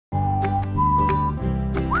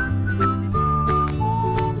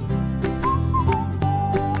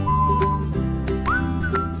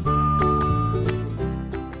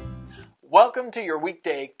Welcome to your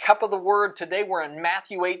weekday Cup of the Word. Today we're in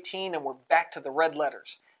Matthew 18 and we're back to the red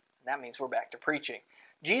letters. That means we're back to preaching.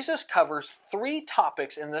 Jesus covers three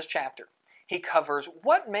topics in this chapter. He covers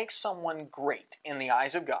what makes someone great in the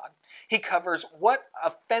eyes of God. He covers what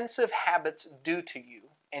offensive habits do to you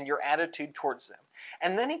and your attitude towards them.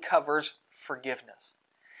 And then he covers forgiveness.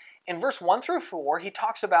 In verse 1 through 4, he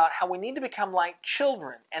talks about how we need to become like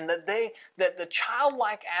children and that the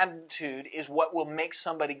childlike attitude is what will make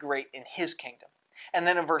somebody great in his kingdom. And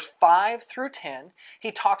then in verse 5 through 10,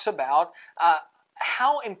 he talks about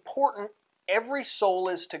how important every soul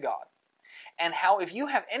is to God. And how if you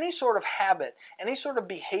have any sort of habit, any sort of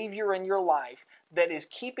behavior in your life that is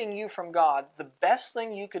keeping you from God, the best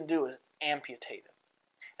thing you can do is amputate it.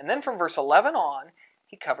 And then from verse 11 on,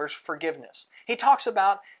 he covers forgiveness. He talks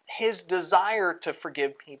about his desire to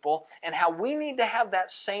forgive people and how we need to have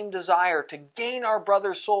that same desire to gain our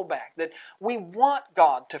brother's soul back, that we want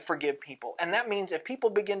God to forgive people. And that means if people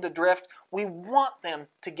begin to drift, we want them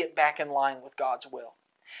to get back in line with God's will.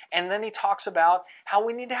 And then he talks about how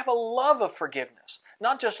we need to have a love of forgiveness,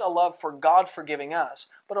 not just a love for God forgiving us,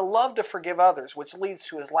 but a love to forgive others, which leads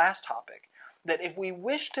to his last topic, that if we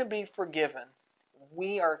wish to be forgiven,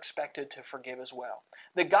 we are expected to forgive as well.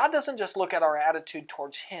 That God doesn't just look at our attitude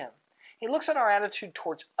towards him. He looks at our attitude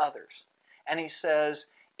towards others. And he says,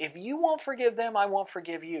 if you won't forgive them, I won't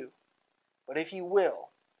forgive you. But if you will,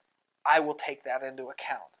 I will take that into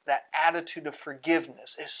account. That attitude of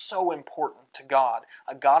forgiveness is so important to God.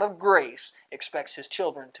 A God of grace expects his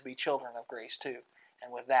children to be children of grace too.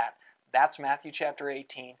 And with that, that's Matthew chapter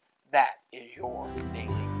 18. That is your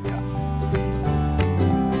daily